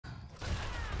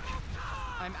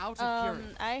I'm out of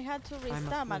fury. I had to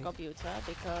restart my wait. computer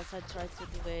because I tried to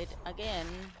do it again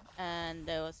and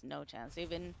there was no chance.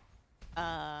 Even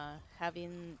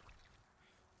having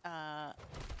I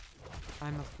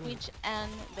must wait. Twitch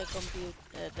and the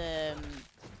the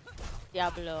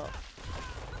Diablo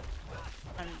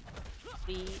and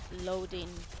reloading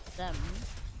them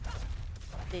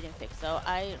didn't fix. So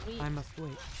I must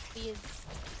wait.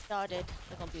 restarted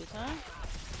the computer,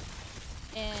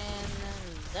 and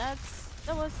that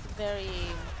was very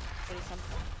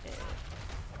something.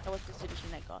 That was the solution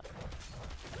I got.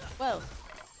 Well,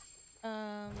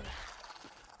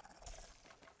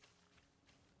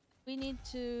 we need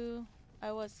to.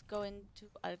 I was going to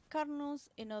Alcarnus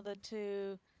in order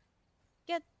to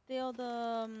get the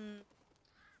other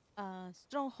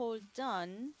stronghold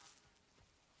done.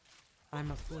 I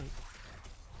must wait.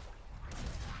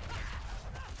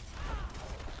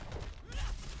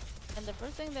 And the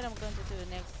first thing that I'm going to do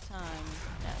next time,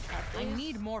 I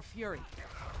need more fury.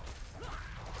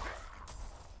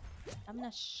 I'm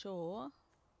not sure.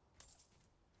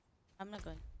 I'm not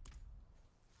going.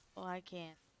 Oh, I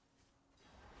can't.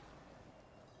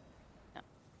 No,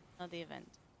 not the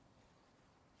event.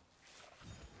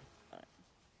 Alright.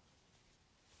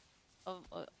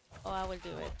 Oh, I will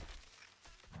do it.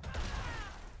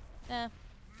 Yeah.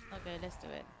 Okay, let's do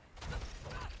it.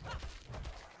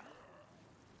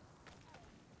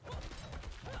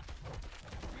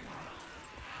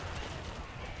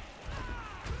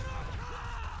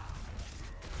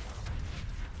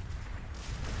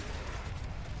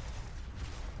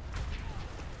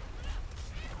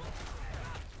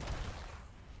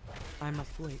 I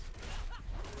must wait.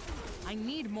 I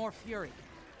need more fury.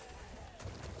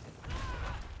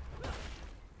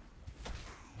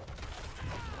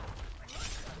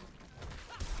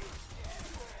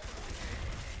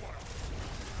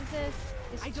 It says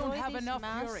I don't have this enough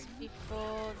mass fury.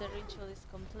 before the ritual is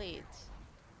complete.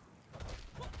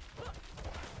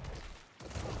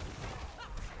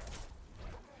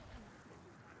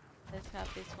 Let's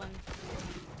have this one.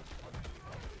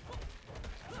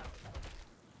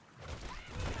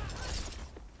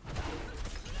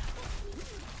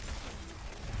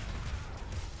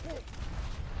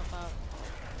 About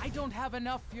I don't have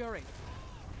enough fury.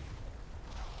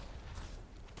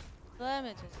 let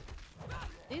me just.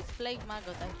 These plague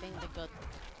maggots, I think they got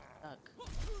stuck.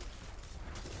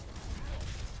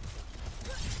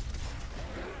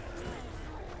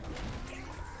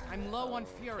 I'm low on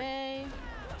fury. Okay,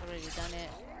 already done it.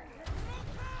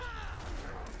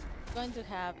 Going to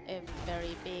have a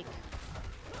very big.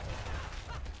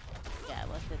 Yeah,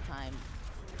 what's the time?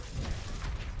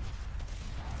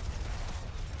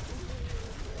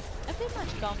 I feel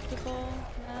much comfortable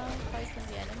now fighting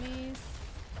the enemies.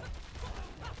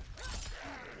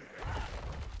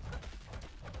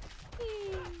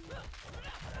 Whee!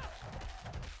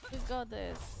 We got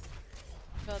this.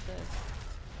 Got this.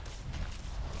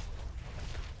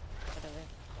 Whatever.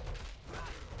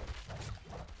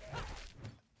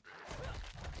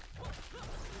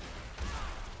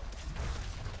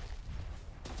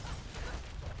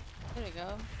 There we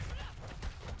go.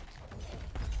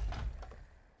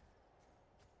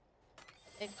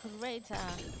 A crater.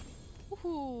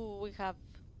 Woohoo! We have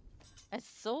a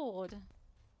sword.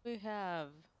 We have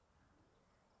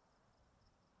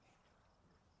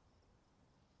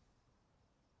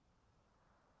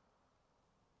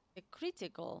a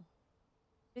critical.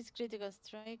 This critical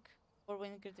strike or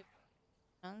when critical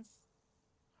chance.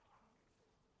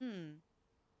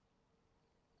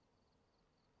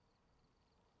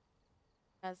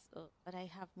 But I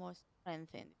have more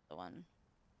strength in the one.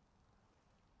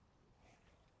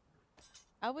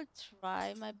 I will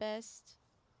try my best.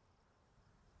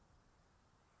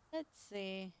 Let's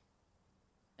see.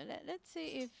 Let's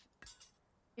see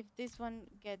if this one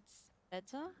gets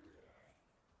better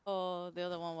or the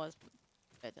other one was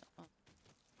better. Oh.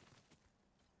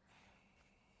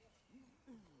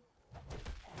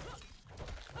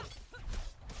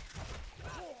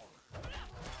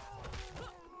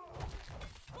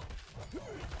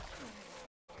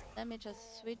 Let me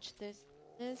just switch this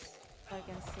so I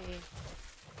can see.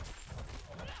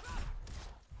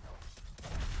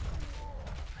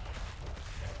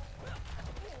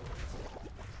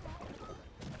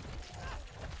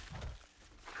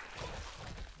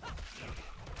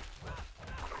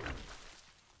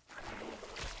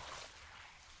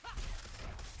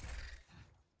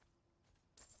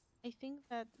 I think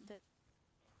that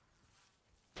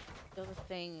the other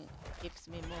thing gives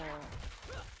me more.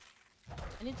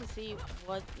 I need to see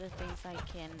what the things I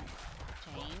can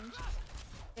change.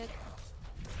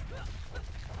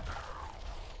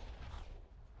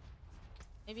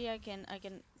 Maybe I can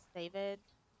save it,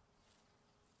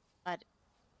 but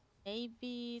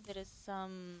maybe there is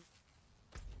some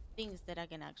things that I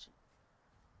can actually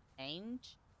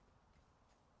change.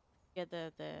 Get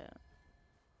the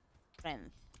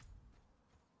strength.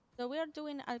 So we are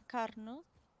doing Alcarnos.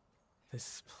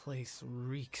 This place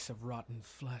reeks of rotten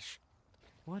flesh.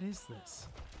 What is this?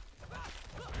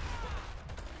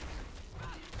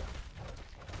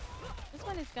 This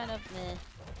one is kind of meh.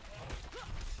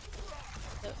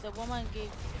 The woman we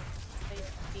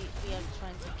are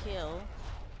trying to kill.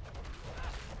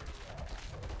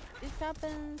 This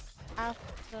happens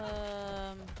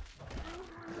after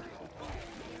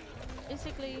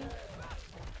basically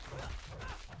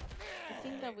I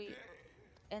think that we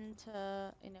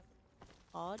enter in a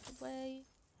odd way.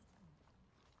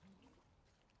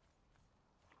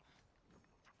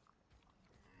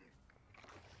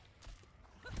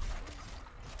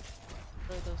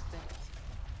 For those things.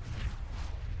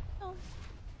 No.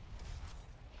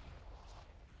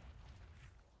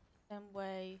 Same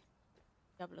way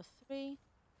Diablo 3.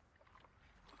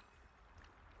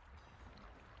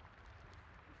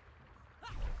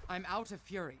 I'm out of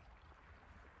fury.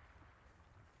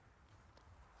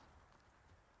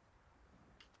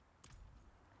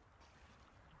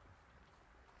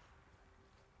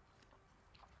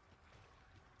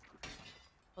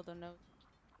 Other note.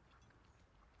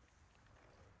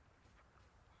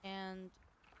 And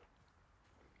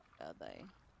are they?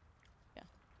 Yeah.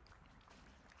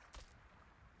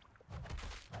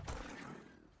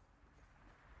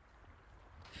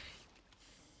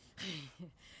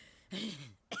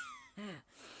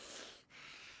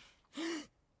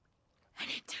 An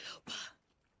antelope.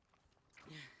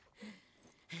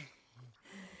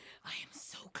 I am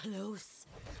so close.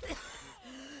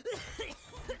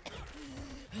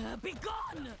 Be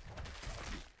gone!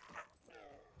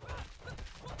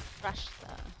 Crush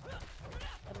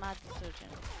the mad surgeon.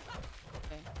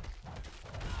 Okay.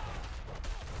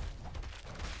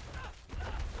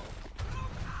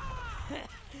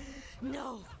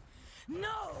 No!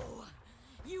 No!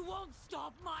 You won't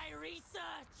stop my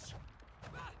research!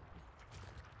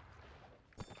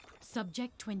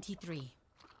 Subject 23.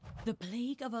 The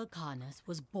plague of Alcanus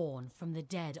was born from the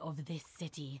dead of this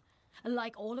city.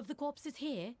 Like all of the corpses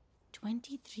here,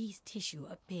 23's tissue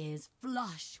appears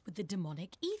flush with the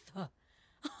demonic ether.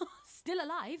 Still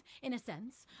alive, in a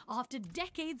sense, after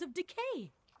decades of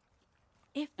decay.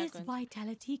 If this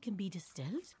vitality can be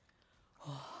distilled,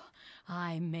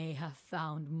 I may have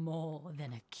found more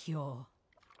than a cure.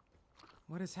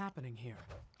 What is happening here?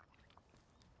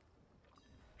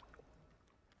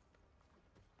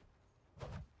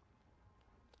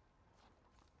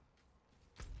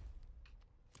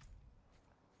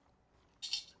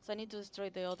 So I need to destroy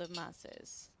the other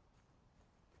masses.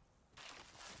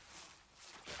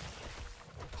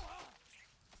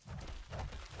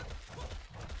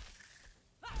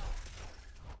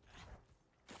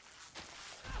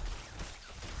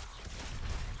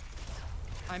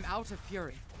 I'm out of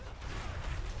fury.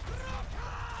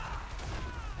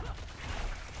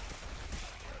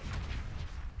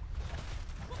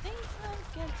 Things are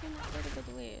getting a little bit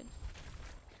weird.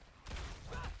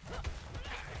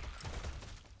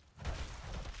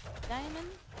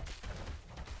 Diamond.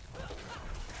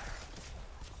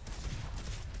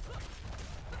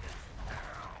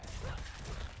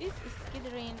 This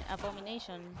skittering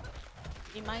abomination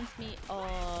reminds me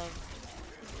of,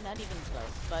 it's not even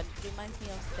close, but reminds me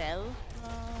of Cell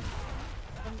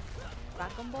from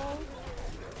Dragon Ball.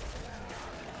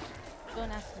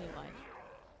 Don't ask me why.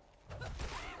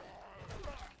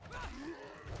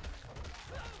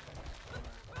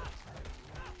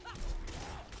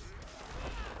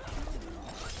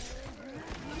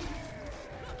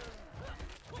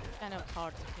 Kind of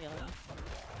hard to kill.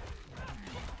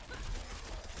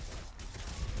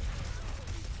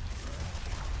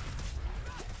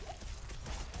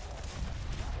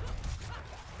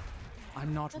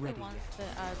 I'm not They're ready the ones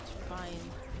yet. that are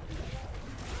trying.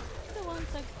 The ones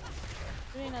that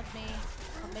doing at me.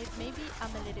 Or maybe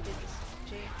I'm a little bit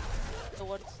stingy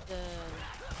towards the.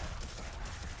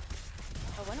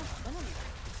 Oh, when I'm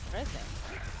pressing.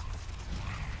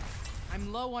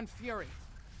 I'm low on fury.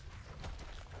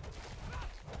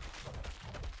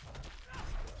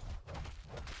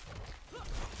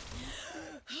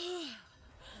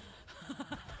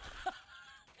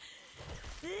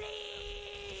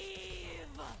 Leave!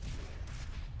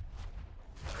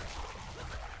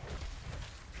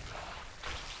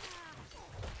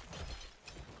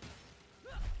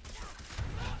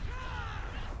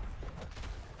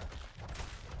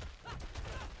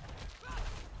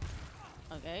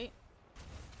 Okay.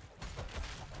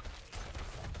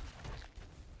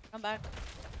 Come back.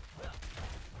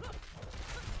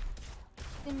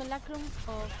 Simulacrum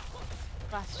of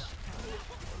Crash.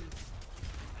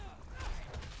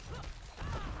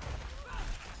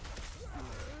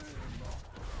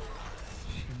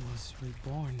 She was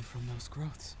reborn from those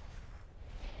growths.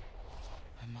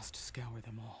 I must scour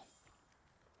them all.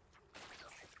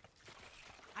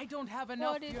 I don't have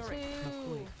enough fury.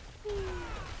 42.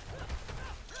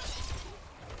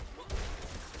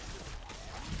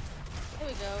 There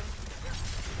we go.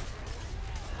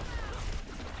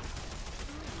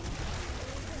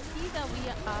 See that we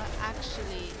are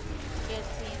actually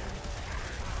getting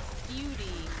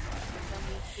beauty when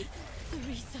we hit. The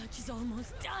research is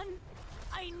almost done.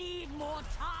 I need more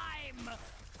time.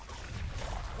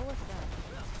 What was that?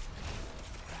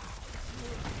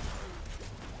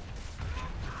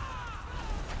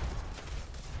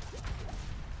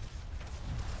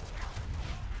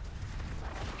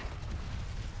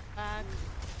 Back.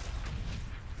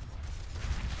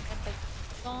 Epic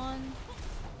gone.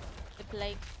 The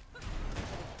plague.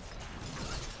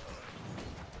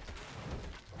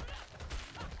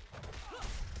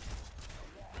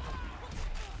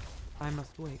 I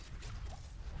must wait.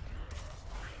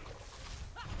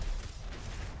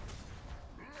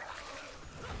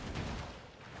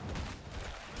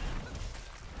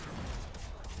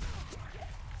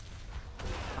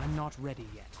 I'm not ready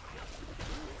yet.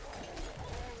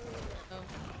 Oh.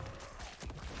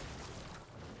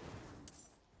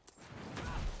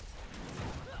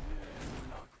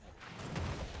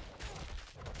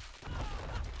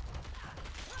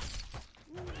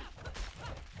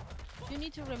 You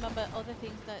need to remember other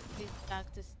things that this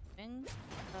act is doing,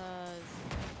 because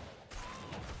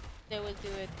they will do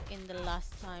it in the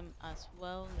last time as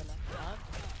well, in the last part.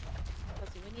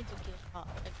 Because we need to kill her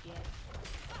again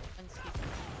and skip it.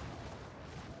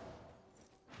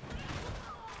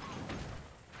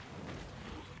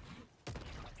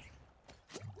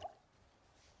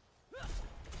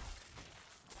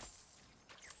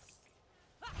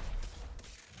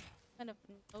 Kind of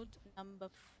note number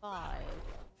 5.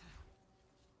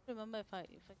 Remember if I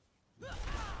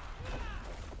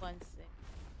 1 sec.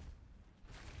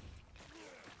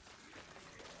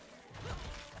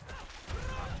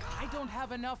 I don't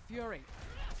have enough fury.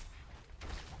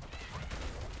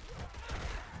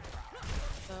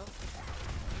 Go.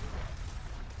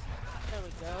 There we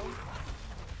go.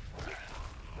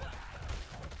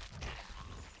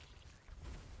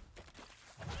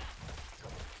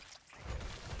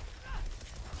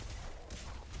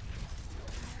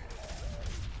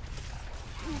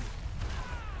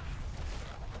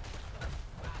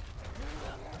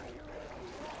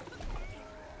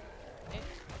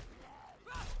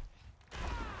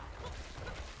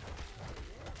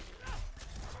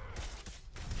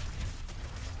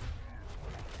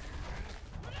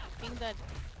 That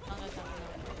long as I'm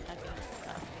not attacking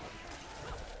stuff.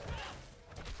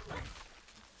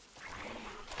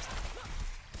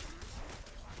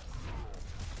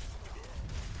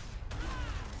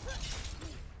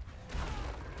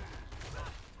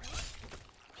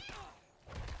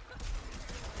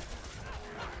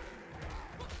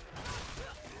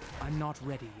 I'm not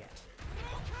ready yet.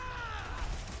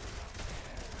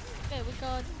 Okay, we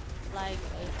got like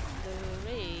a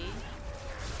 3.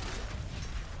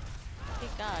 Hey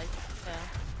guys, yeah.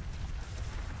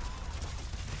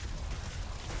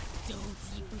 Don't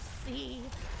you see?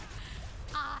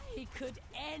 I could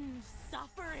end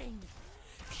suffering.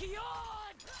 Cure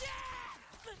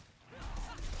death!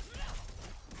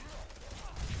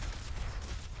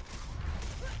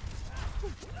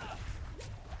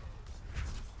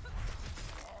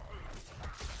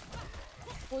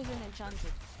 Poison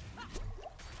enchanted.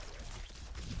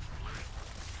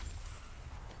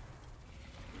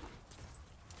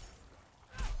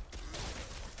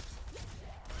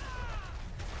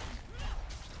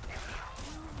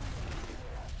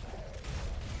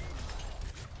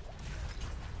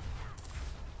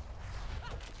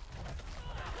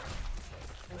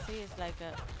 It's like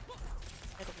a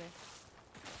little bit.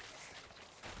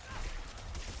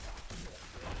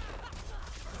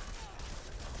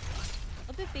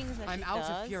 Other things that I'm she out does,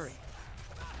 of fury.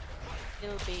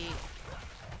 It'll be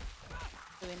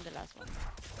doing the last one.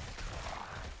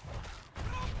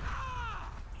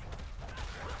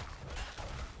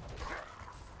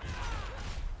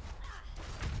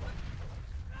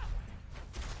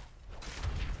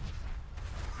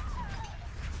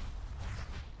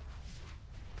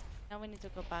 Now we need to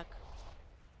go back.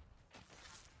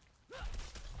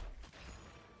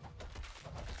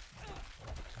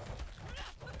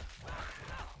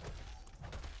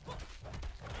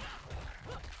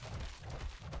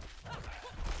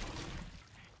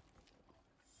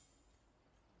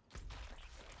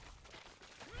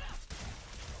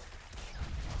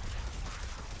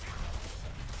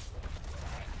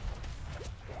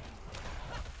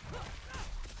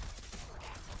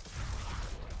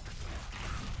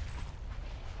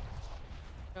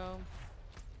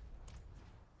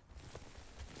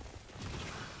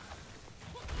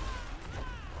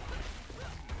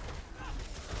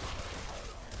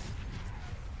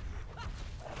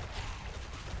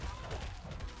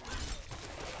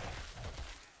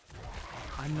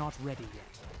 I'm not ready yet.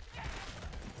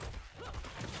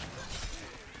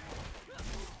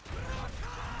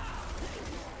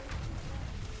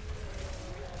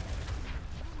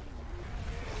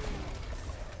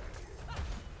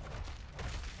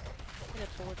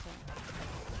 Teleporting.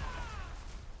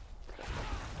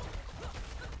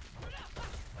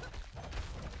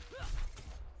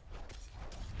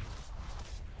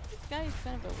 This guy is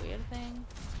kind of a weird thing.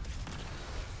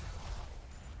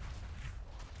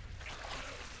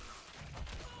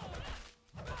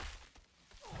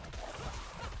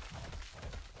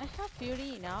 I have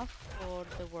fury enough for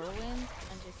the whirlwind,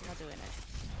 I'm just not doing it.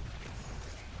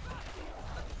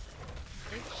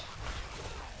 Bitch.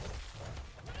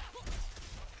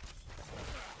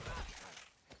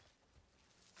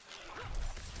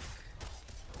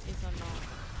 This or not.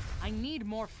 I need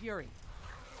more fury.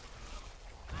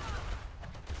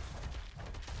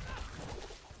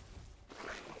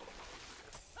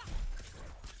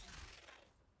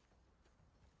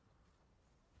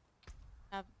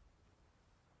 Have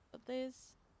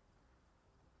this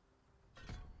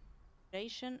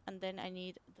duration, and then I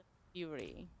need the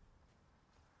fury.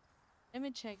 Let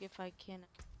me check if I can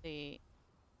actually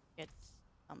get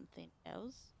something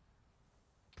else.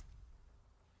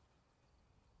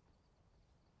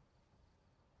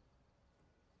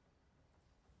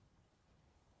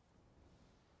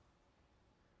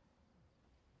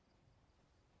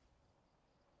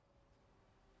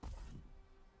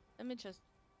 Let me just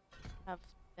have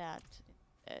that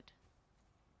instead.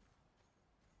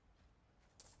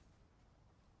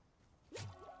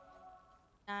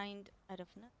 Nine out of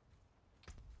 9.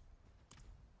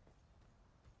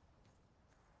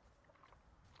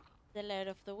 The Lair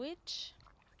of the Witch.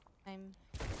 I'm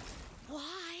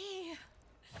Why?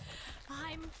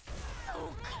 I'm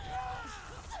so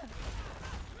close.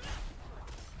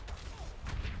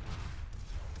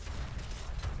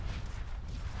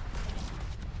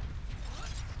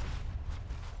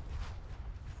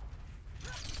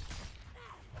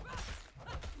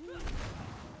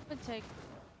 gonna take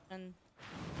and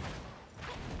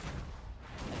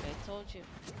like I told you.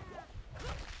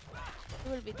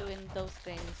 We will be doing those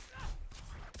things.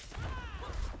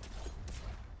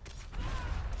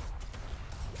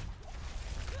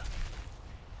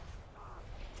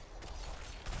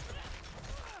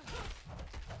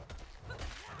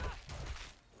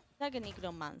 Like a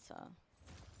necromancer.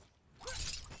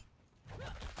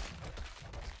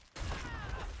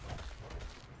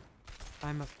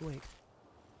 I must wait.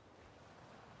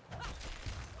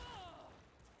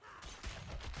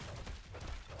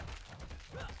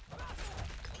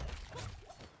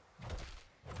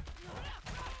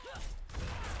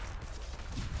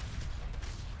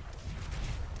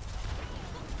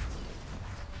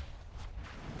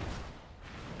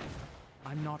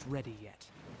 I'm not ready yet.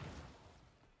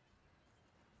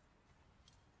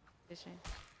 Is she?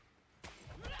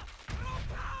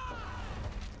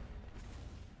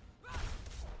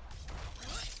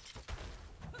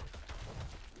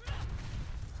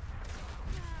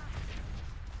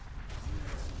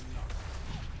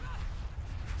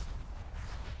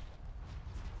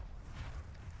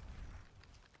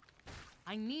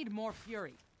 I need more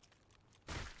fury.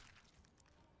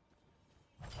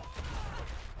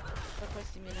 For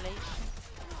simulation.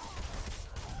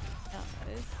 No,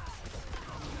 that is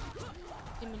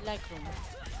simulacrum.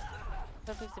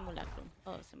 Perfect simulacrum.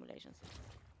 Oh, simulations.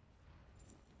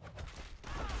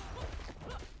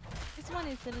 This one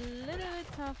is a little bit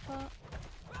tougher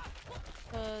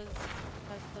because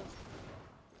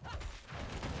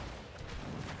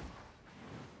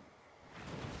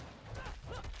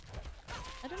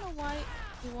I don't know why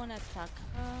you want to attack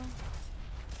her.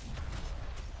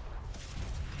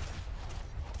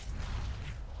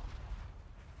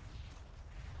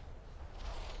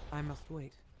 I must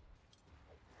wait.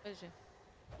 Where is she?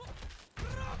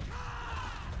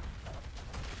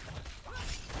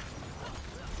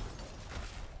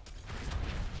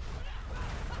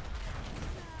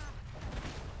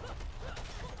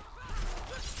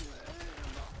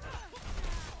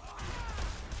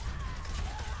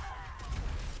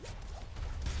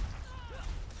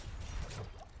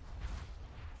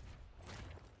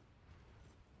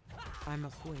 I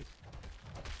must wait.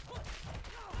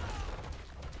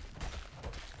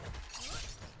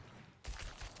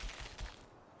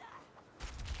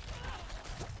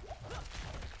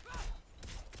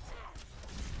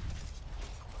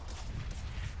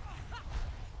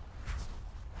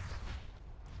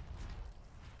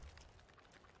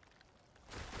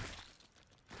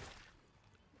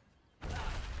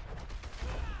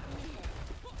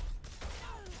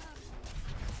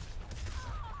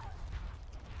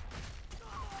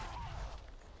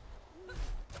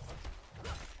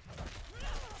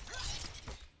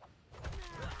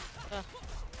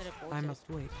 I must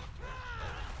wait.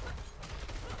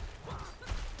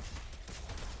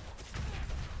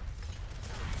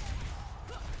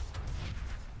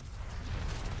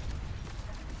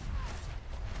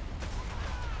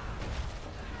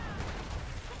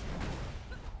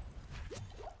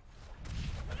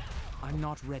 I'm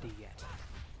not ready yet.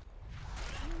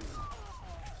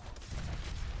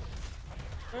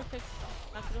 Perfect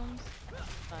back rooms.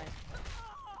 Right.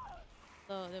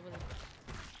 So they will.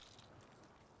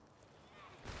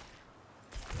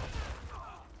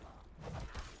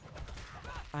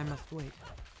 I must wait.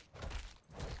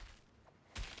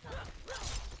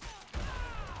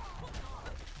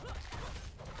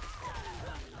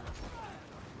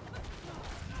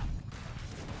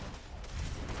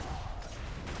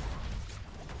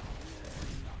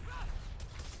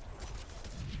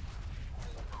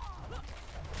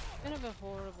 Kind of a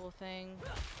horrible thing.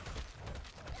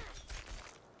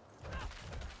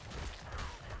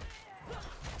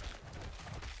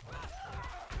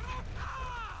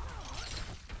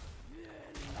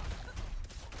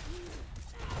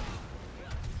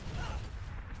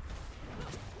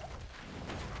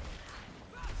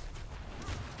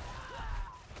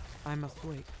 I must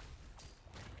wait.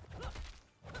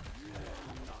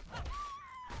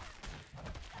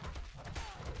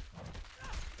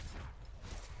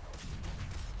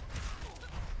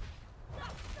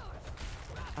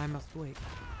 I must wait.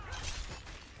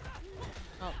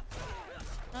 Oh,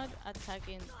 not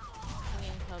attacking.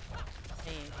 Bringing help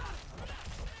me.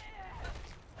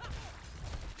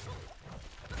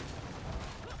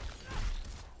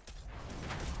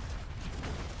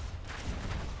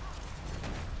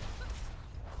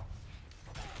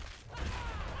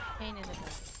 Pain in the back.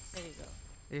 There you go.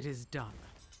 It is done.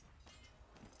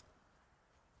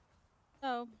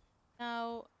 So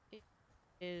now it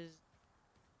is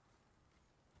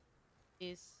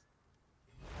this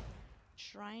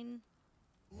shrine.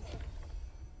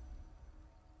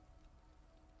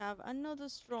 Have another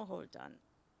stronghold done.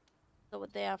 So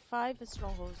there are 5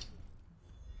 strongholds.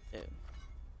 So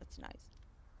that's nice.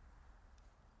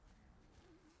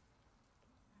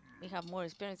 We have more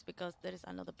experience because there is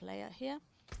another player here.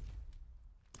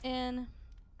 And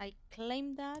I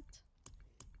claim that.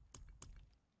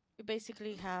 We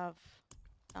basically have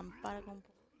some paragon.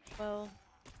 Well,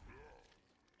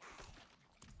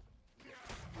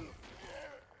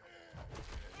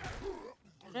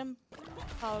 Rem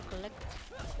power collect.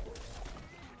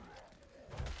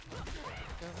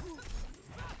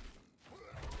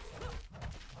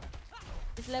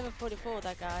 It's level 44,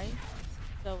 that guy.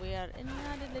 So we are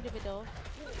not a little bit off.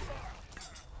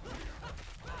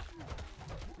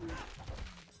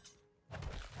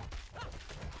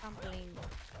 Trampling.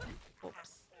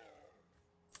 Oops.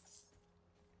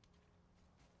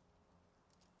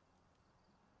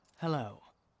 Hello.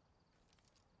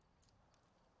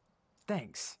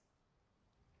 Thanks.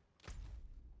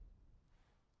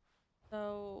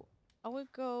 So I will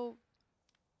go.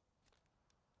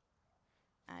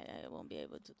 I won't be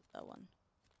able to do that one.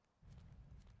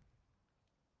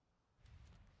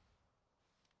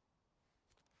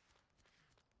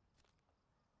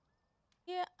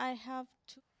 Here I have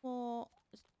 2 more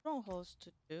strongholds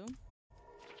to do.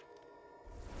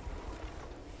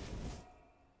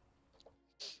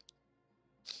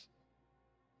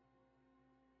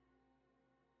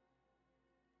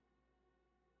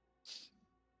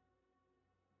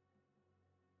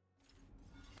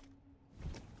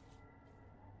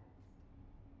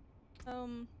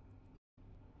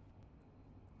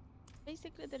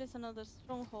 Basically there is another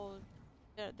stronghold.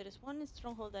 There is one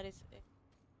stronghold that is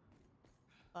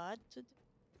bad to do.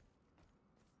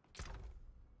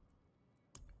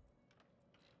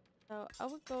 So I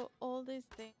will go all these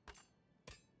things.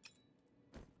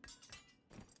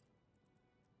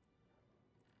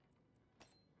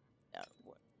 Yeah,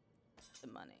 worth the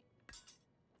money.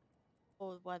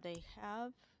 Or what they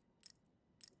have.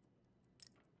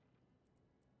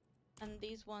 And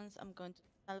these ones I'm going to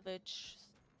salvage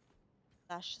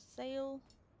slash sale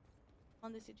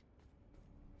on the situation.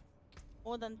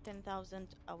 More than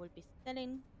 10,000 I will be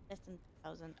selling. Less than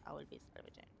 10,000 I will be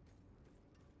salvaging.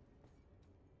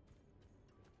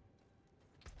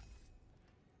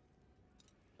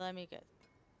 Let me get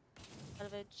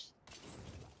salvage.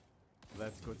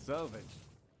 That's good salvage.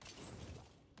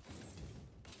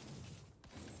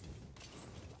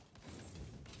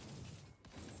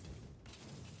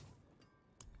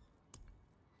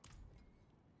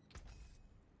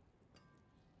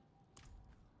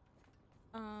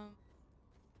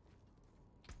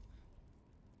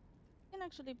 Can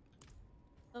actually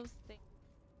those things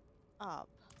up.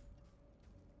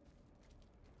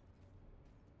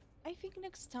 I think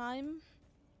next time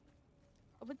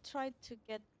I would try to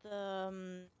get the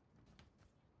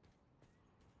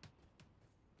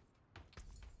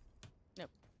no.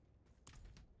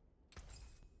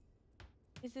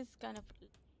 This is kind of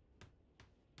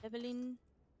leveling.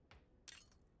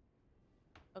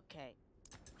 Okay.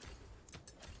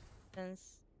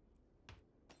 Since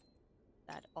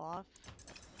that off.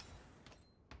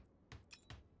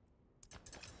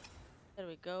 There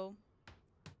we go.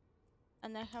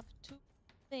 And I have two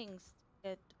things to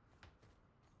get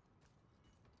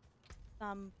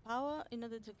some power in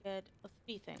order to get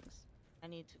three things. I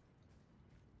need to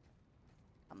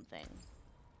something.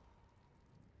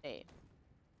 Okay.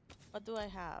 What do I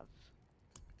have?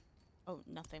 Oh,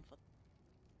 nothing for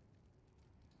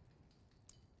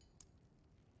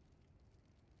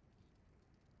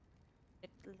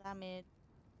damage.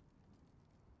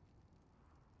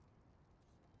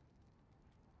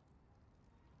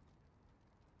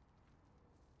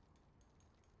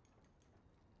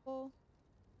 Oh,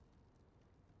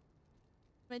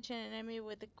 match an enemy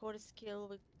with the core skill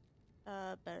with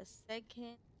per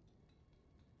second.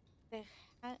 The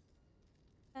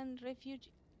hand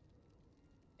refugee.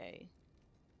 Okay.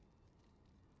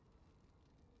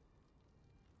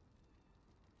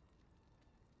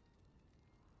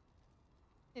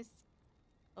 It's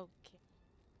okay.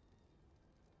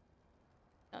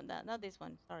 No, not this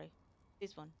one. Sorry,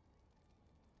 this one.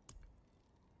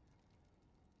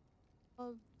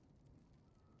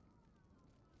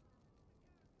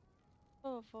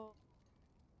 Oh, for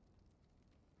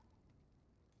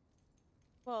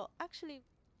well, actually,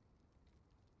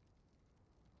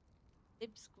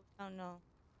 lips. Oh no.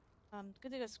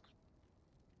 Good to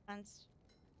trans.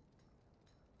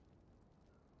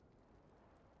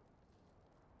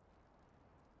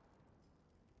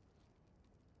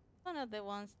 One of the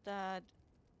ones that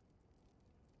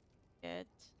get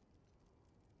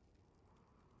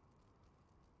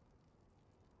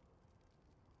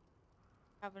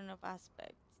cavern of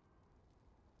aspects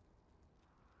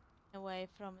away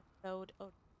from a load or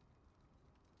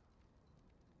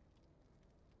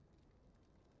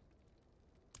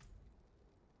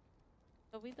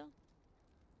so we don't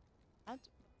have to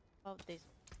about this.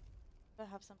 I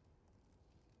have some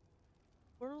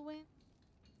whirlwind.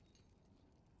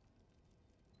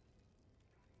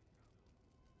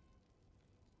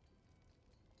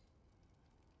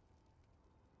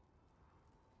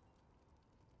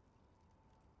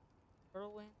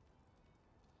 Whirlwind.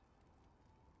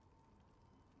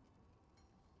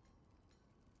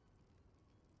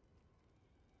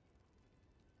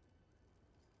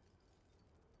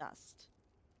 Dust.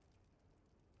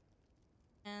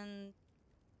 And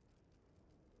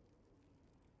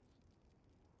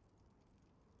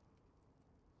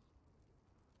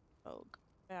rogue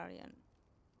variant.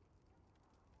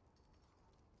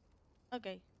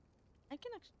 Okay. I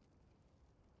can actually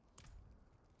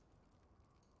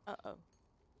uh-oh.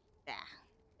 Yeah.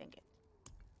 Dang it.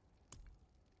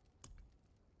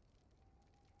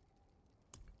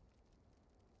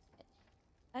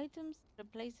 Items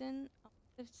replacing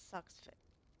the sucks fit.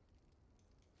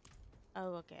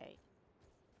 Oh, okay.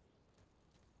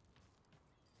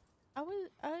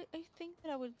 I think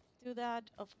that I will do that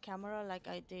off camera like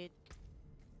I did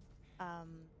um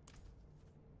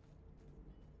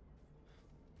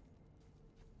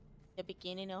the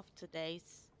beginning of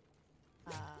today's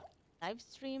uh live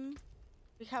stream.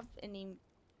 We have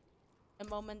a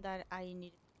moment that I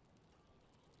need.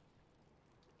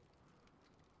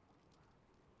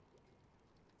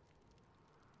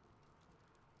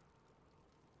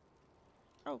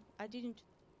 Oh, I didn't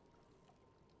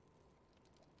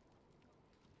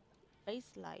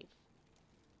base life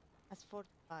as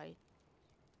fortified.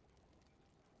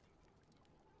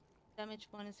 Damage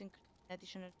bonus increase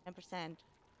additional 10%.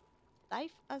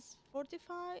 Life as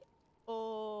fortified,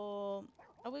 or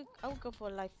I will go for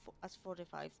life as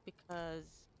 45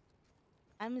 because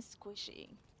I'm squishy.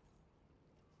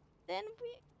 Then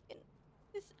we can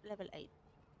this level 8.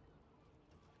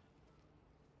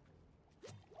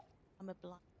 I'm a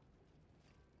blind.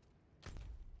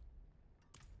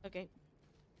 Okay,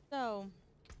 so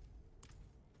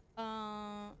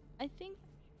I think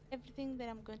everything that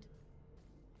I'm going to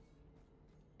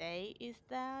say is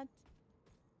that,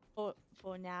 or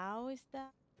for now is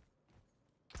that,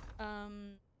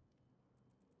 um,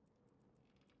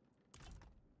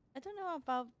 I don't know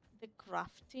about the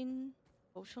crafting,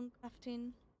 potion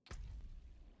crafting.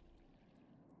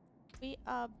 We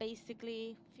are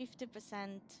basically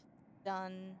 50%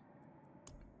 done.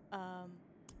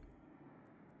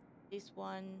 This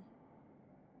one,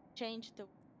 change the.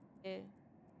 We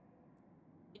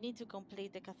need to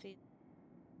complete the cathedral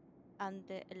and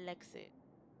the elixir.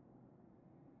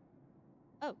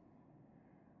 Oh.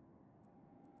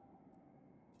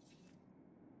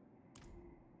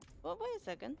 Well, wait a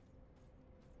second.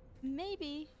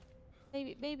 Maybe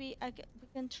we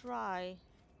can try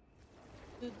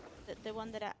to the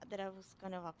one that I was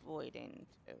kind of avoiding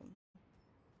to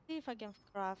see if I can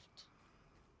craft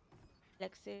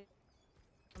elixir,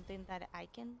 something that I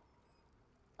can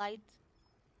light.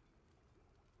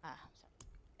 Sorry,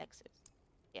 elixirs.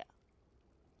 Yeah,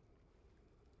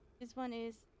 this one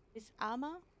is this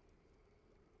armor.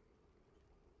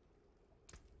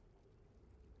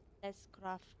 Let's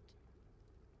craft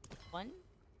one.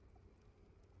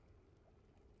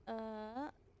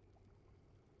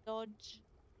 Dodge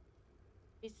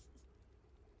is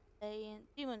slaying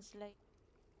demon slay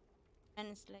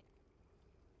and slay.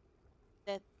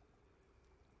 That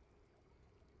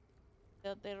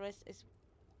the rest is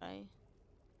right.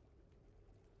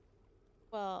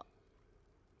 Well,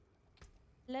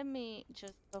 let me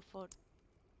just go for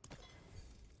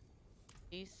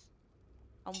this,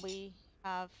 and we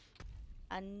have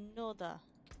another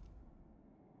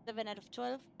 7 out of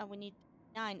 12, and we need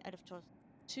 9 out of 12.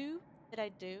 2 that I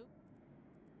do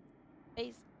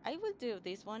is I will do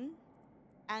this one,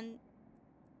 and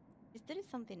is there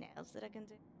something else that I can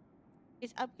do?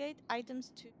 Is upgrade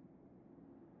items to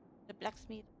the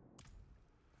blacksmith.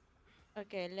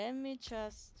 Okay, let me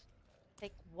just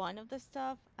take one of the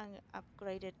stuff and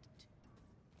upgrade it to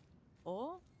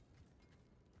 4.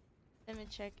 Let me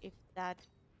check if that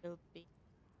will be.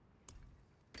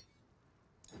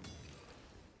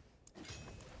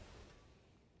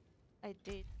 I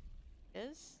did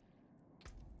this.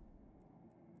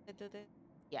 I do this.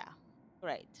 Yeah,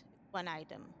 great. One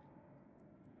item.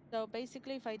 So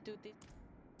basically, if I do this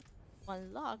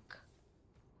one lock,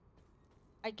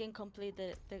 I can complete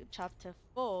the chapter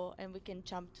 4 and we can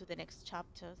jump to the next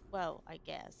chapter. Well, I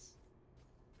guess.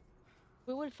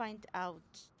 We will find out.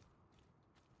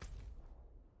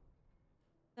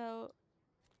 So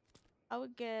I will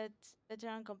get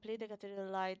veteran complete the cathedral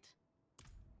light.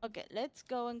 Okay, let's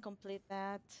go and complete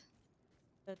that.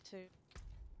 The 2.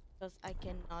 Because I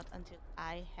cannot until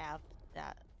I have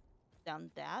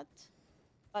done that.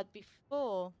 But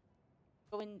before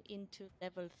going into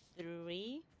level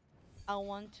 3, I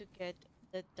want to get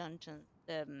the dungeon.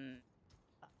 Uh,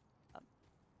 um,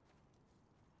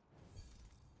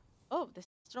 oh, the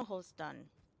stronghold's done.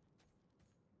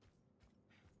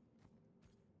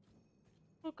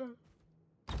 Okay,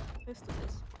 let's do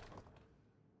this.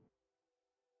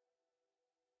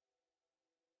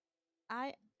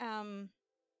 I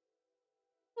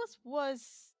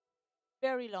was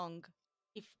very long,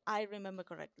 if I remember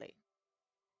correctly,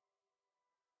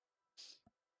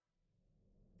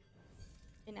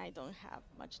 and I don't have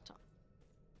much time.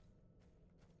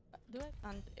 Do I?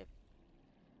 And if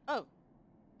oh,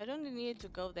 I don't need to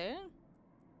go there.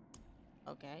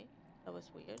 Okay, that was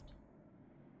weird.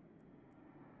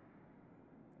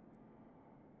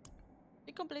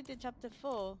 We completed chapter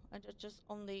 4 and I just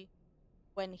only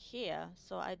went here,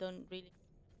 so I don't really.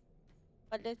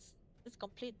 But let's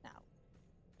complete now,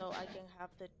 so I can have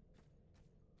the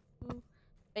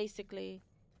basically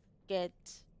get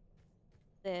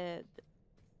the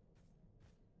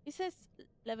it says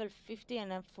level 50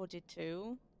 and I'm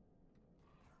 42.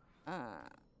 No.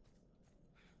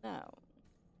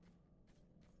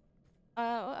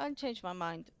 I'll change my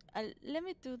mind. Let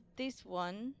me do this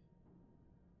one.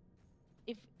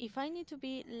 If I need to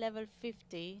be level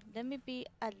 50, let me be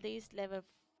at least level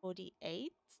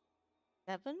 48,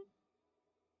 7,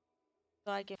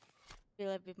 so I can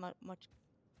feel a bit much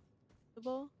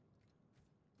comfortable.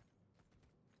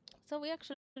 So we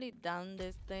actually done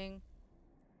this thing.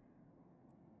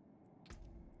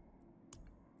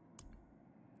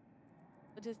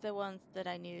 What is the ones that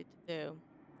I need to do?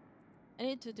 I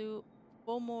need to do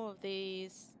 4 more of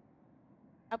these.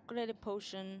 Upgrade a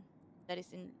potion that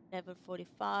is in level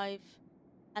 45.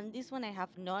 And this one I have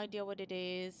no idea what it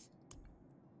is.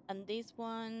 And this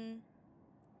one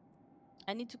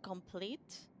I need to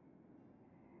complete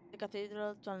the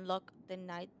cathedral to unlock the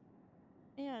night.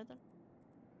 Yeah,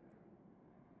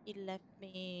 it left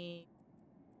me.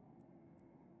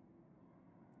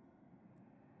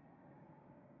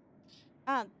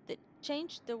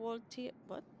 Change the world tier.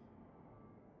 What?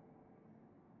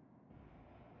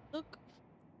 Look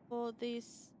for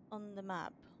this on the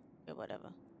map. Okay,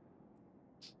 whatever.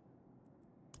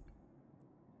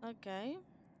 Okay.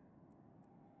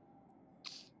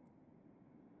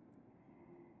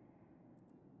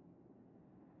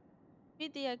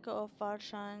 Beat the Echo of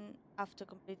Farshan after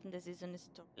completing the season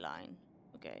storyline.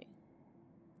 Okay.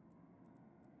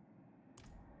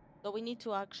 So we need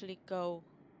to actually go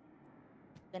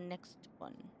the next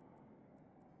one.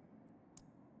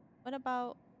 What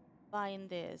about buying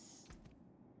this?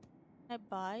 Can I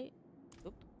buy?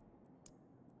 Oop.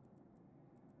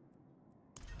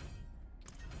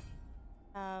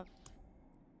 Have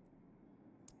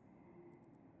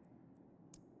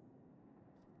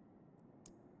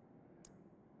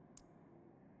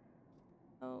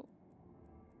oh.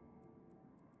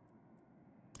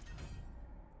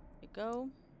 We go.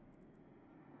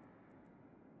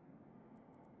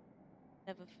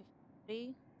 Level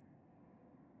 53.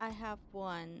 I have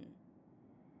one.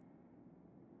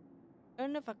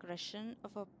 Earn of aggression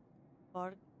of a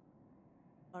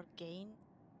bargain.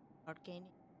 Bargain.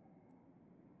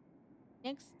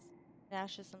 Next,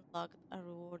 Ashes unlocked a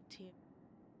reward tier.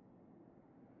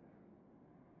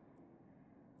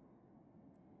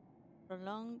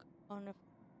 Prolong honor.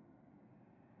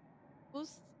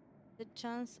 Boost the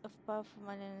chance of powerful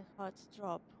money and hearts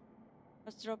drop.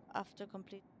 Hearts drop after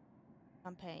complete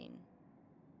campaign.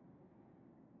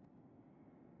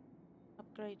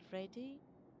 Upgrade ready.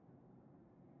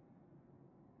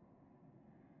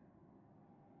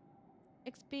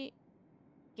 XP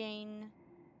gain.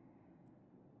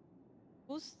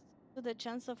 Boost to the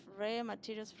chance of rare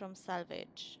materials from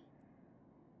salvage.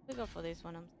 We go for this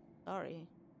one, I'm sorry.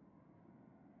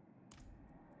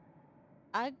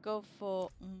 I go for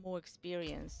more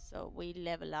experience, so we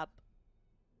level up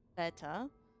better.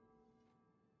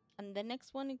 And the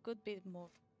next one, it could be more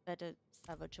better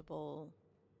salvageable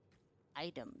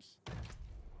items.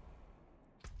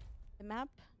 The map.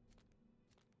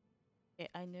 Okay,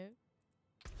 I know.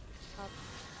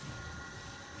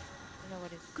 You know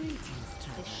what is? Greetings, They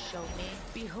traveler. show me.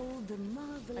 Behold the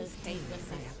marvelous I hate when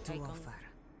tales I this have to icon- offer.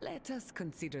 Let us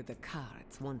consider the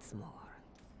cards once more.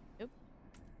 Oop.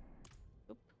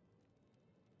 Oop.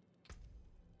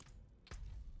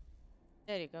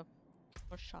 There you go.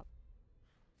 More shop.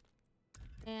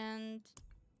 And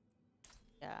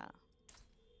yeah.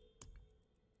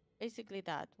 Basically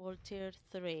that. World tier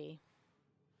 3.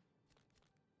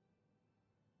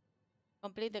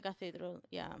 Complete the cathedral.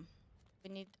 Yeah. We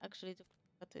need actually to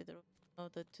cathedral in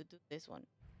order to do this one.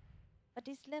 But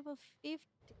it's level 50.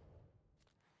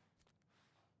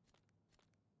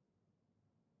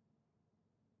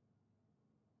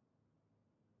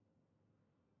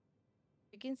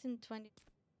 Begins in 20.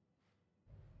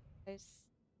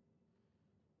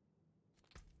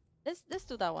 Let's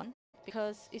do that one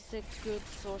because it's a good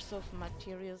source of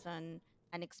materials and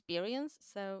experience.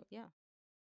 So yeah.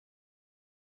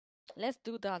 Let's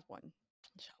do that one.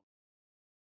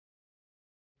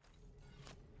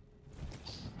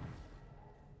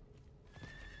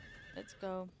 Let's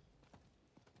go.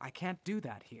 I can't do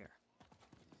that here.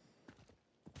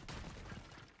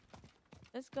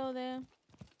 Let's go there.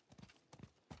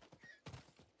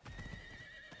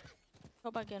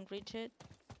 Hope I can reach it.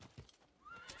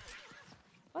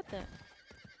 What the? I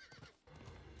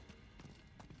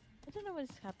don't know what is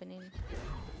happening.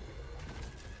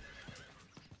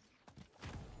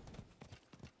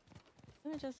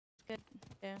 Let me just get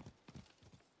there.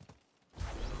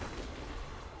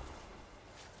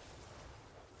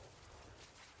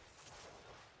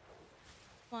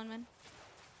 Come on, man.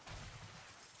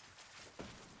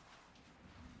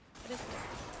 What is it?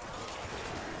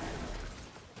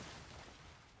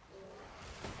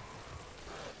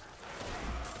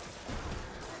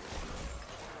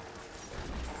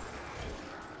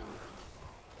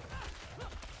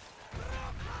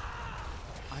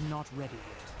 I'm not ready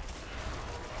yet.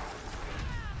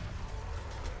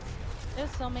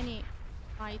 There's so many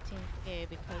fighting here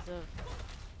because of...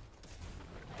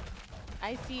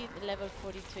 I see level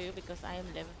 42 because I am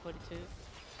level 42.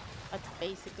 But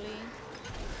basically...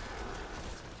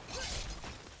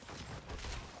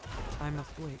 I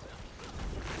must wait.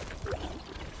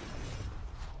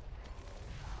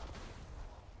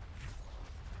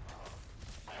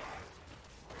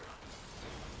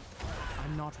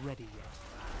 I'm not ready yet.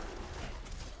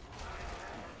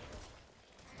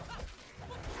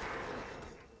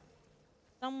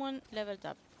 Someone leveled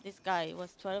up. This guy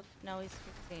was 12, now he's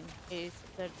 15. He's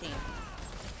 13.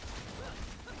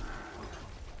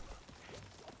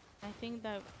 I think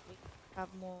that we have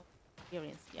more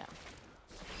experience, yeah.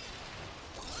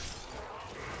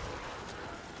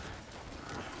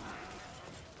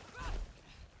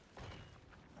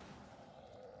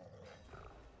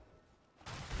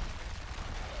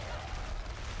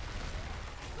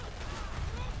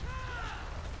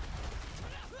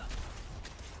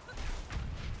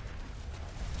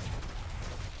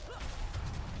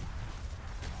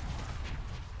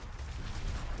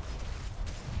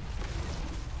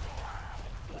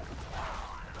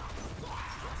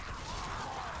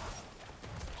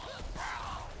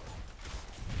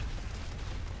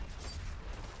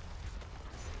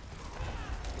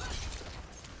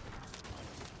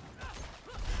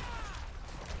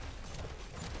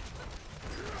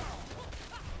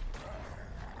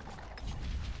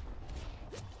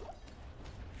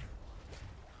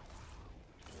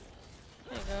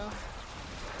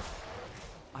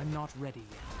 I'm not ready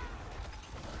yet.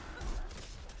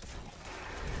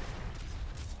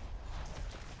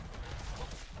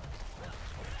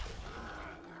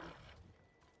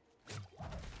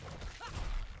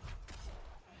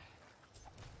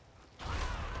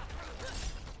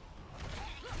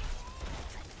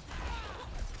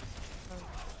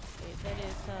 Okay, that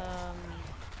is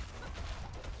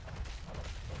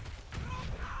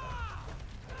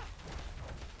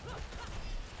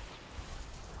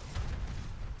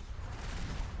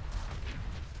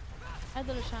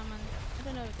Idol Shaman. I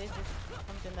don't know if this is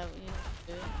something that we need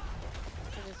to do.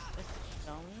 It is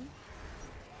stone.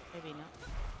 Maybe not.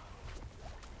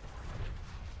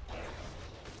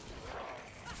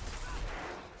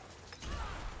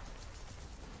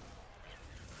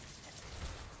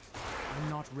 I'm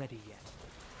not ready yet.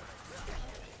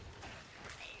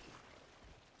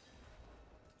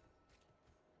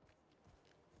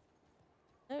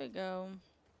 There we go.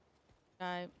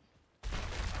 Guy.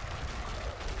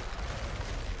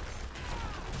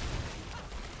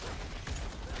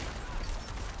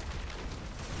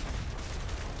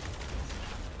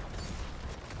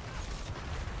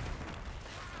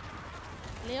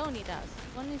 Leonidas.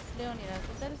 One is Leonidas.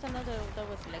 But there is another that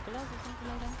was Legolas or something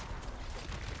like that.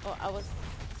 Oh, I was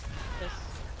just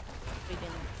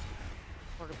reading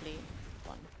horribly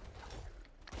one.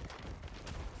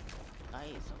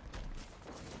 Nice.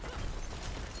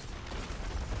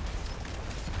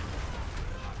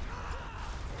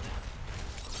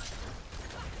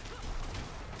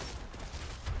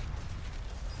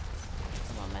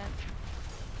 Come on, man.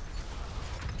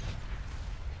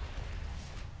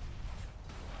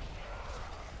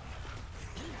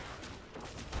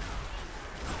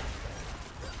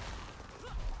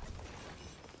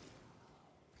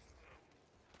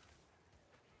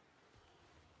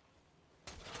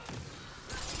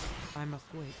 I must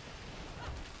wait.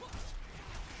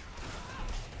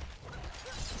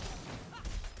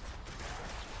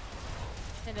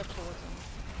 Teleporting.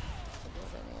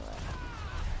 Anyway.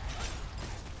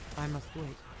 I must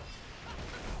wait.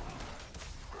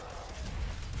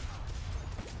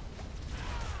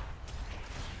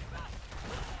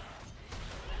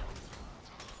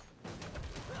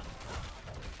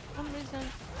 For some reason,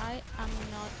 I am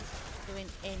not doing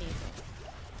anything.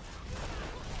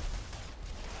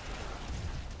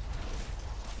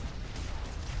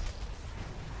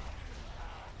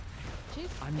 She's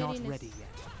I'm not getting ready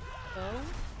yet. Go.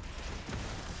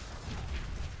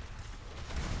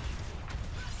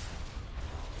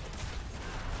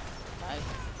 Like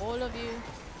all of you,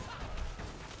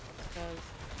 because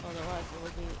otherwise it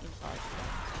will be impossible.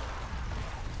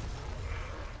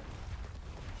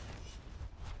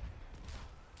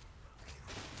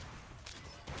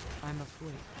 I must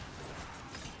wait.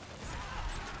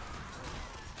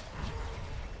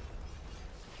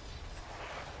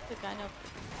 It's a kind of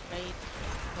great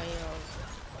way of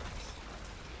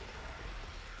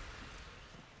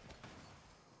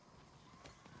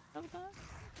that.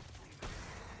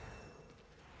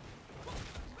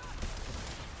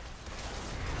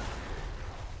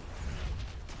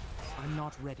 I'm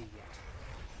not ready yet.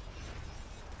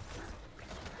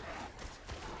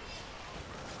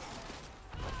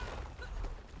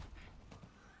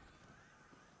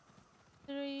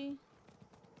 Three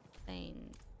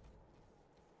things.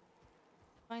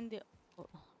 Find the oh.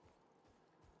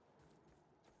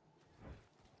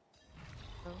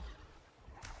 Oh.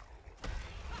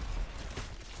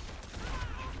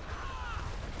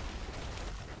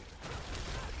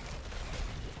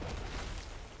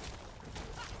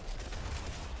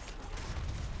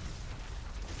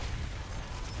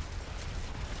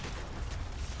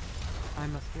 I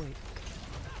must wait.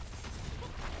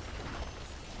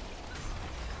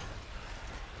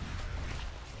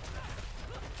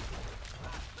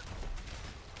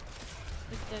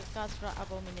 It's the Gasra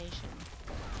abomination.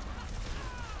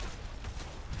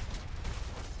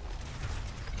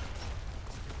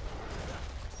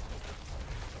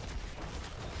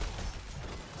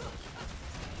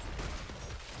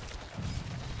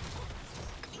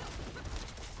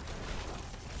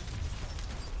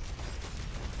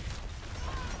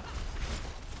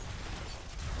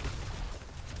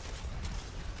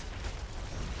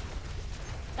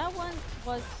 That one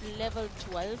was level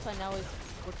 12 and now it's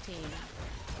 14.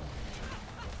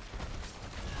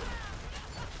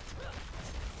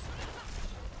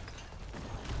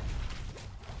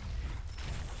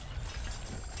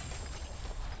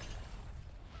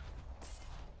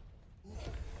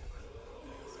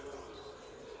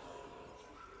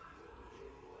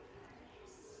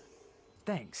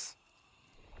 Thanks.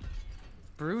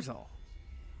 Brutal.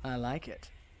 I like it.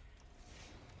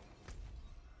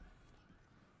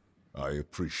 I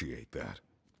appreciate that.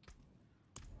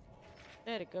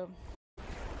 There we go.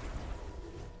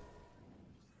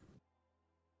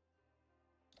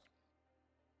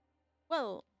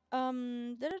 Well,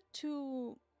 there are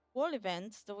two wall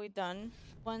events that we've done.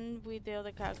 One with the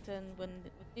other character and one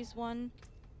with this one.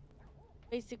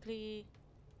 Basically,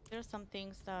 there are some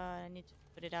things that I need to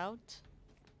put it out.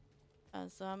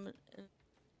 So I'm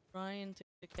trying to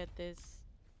get this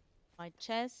my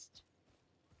chest.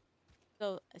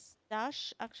 So a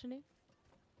stash actually.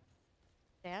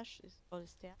 Stash is called a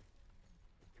stash.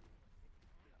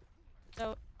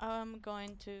 So I'm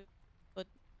going to put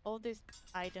all these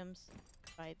items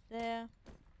right there.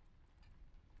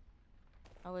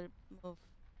 I will move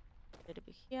a little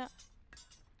bit here.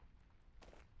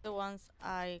 The ones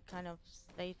I kind of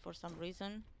saved for some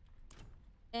reason.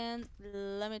 And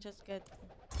let me just get...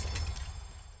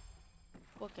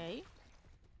 Okay.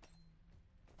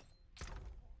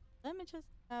 Let me just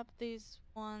have these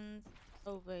ones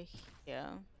over here.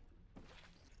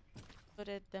 Put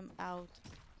them out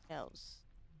else.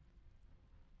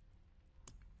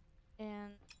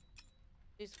 And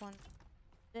this one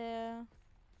there.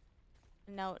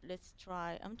 Now let's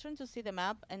try. I'm trying to see the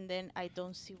map and then I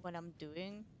don't see what I'm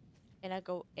doing. And I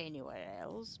go anywhere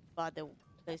else but the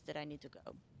place that I need to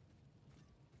go.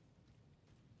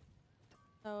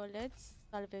 So let's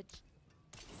salvage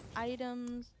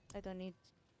items. I don't need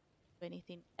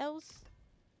anything else.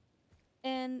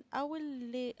 And I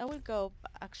will go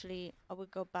actually I will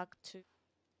go back to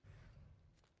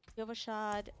the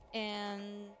overshot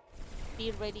and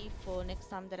be ready for next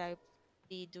time that I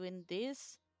be doing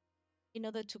this in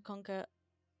order to conquer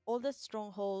all the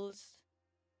strongholds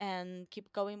and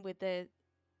keep going with the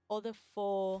other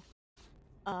 4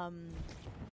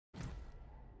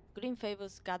 green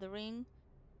favors gathering.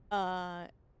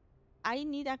 I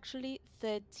need actually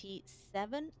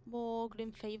 37 more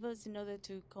green favors in order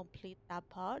to complete that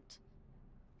part.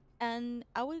 And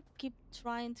I will keep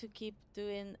trying to keep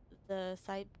doing the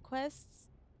side quests.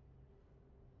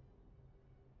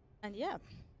 And yeah.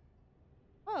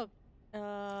 Well,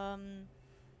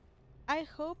 I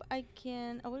hope I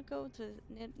will go to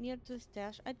near to the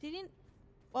stash. I didn't.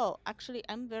 Well, actually,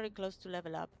 I'm very close to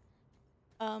level up.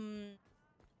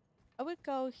 I will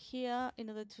go here in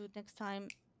order to next time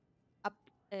up.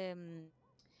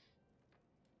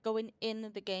 Going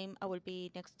in the game, I will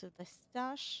be next to the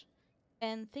stash.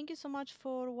 And thank you so much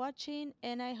for watching,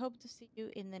 and I hope to see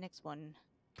you in the next one.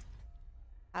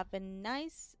 Have a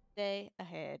nice day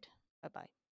ahead. Bye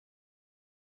bye.